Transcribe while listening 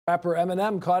Rapper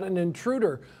Eminem caught an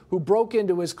intruder who broke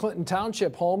into his Clinton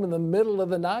Township home in the middle of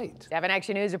the night. 7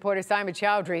 Action News reporter Simon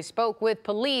Chowdhury spoke with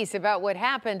police about what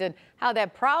happened and how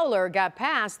that prowler got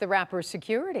past the rapper's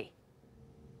security.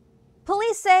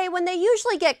 Police say when they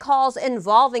usually get calls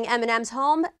involving Eminem's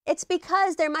home, it's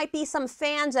because there might be some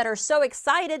fans that are so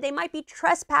excited they might be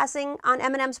trespassing on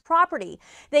Eminem's property.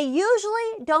 They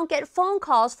usually don't get phone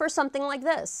calls for something like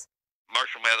this.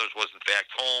 Marshall Mathers was in fact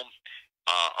home.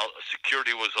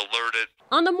 Security was alerted.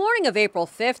 On the morning of April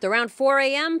 5th, around 4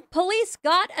 a.m., police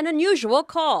got an unusual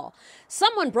call.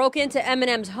 Someone broke into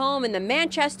Eminem's home in the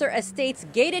Manchester Estates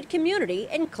gated community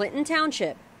in Clinton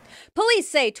Township. Police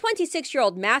say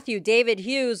 26-year-old Matthew David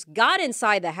Hughes got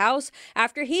inside the house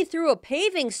after he threw a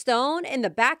paving stone in the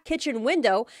back kitchen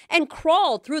window and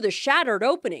crawled through the shattered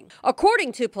opening.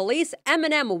 According to police,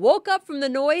 Eminem woke up from the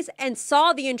noise and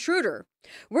saw the intruder.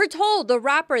 We're told the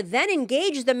rapper then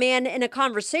engaged the man in a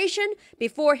conversation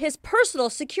before his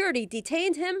personal security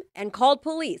detained him and called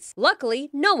police. Luckily,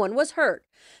 no one was hurt.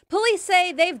 Police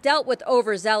say they've dealt with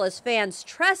overzealous fans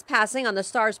trespassing on the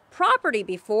star's property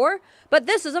before, but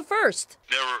this is a first.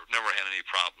 Never had any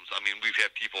problems. I mean, we've had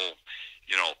people,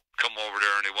 come over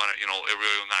there and they want to,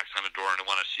 everybody knocks on the door and they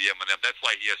want to see Eminem. That's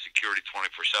why he has security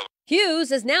 24/7.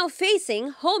 Hughes is now facing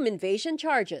home invasion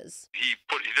charges. He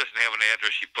doesn't have an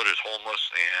address. He put his homeless,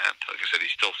 and like I said,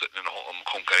 he's still sitting in a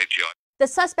home county jail. The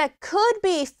suspect could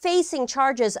be facing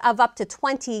charges of up to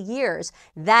 20 years.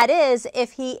 That is,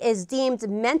 if he is deemed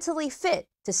mentally fit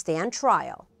to stand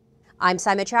trial. I'm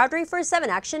Simon Chowdhury for 7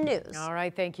 Action News. All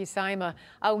right, thank you, Sima.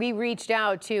 We reached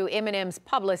out to Eminem's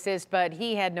publicist, but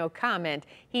he had no comment.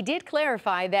 He did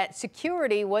clarify that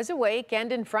security was awake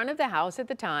and in front of the house at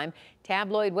the time.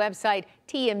 Tabloid website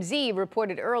TMZ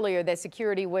reported earlier that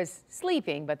security was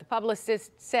sleeping, but the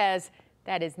publicist says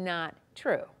that is not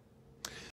true.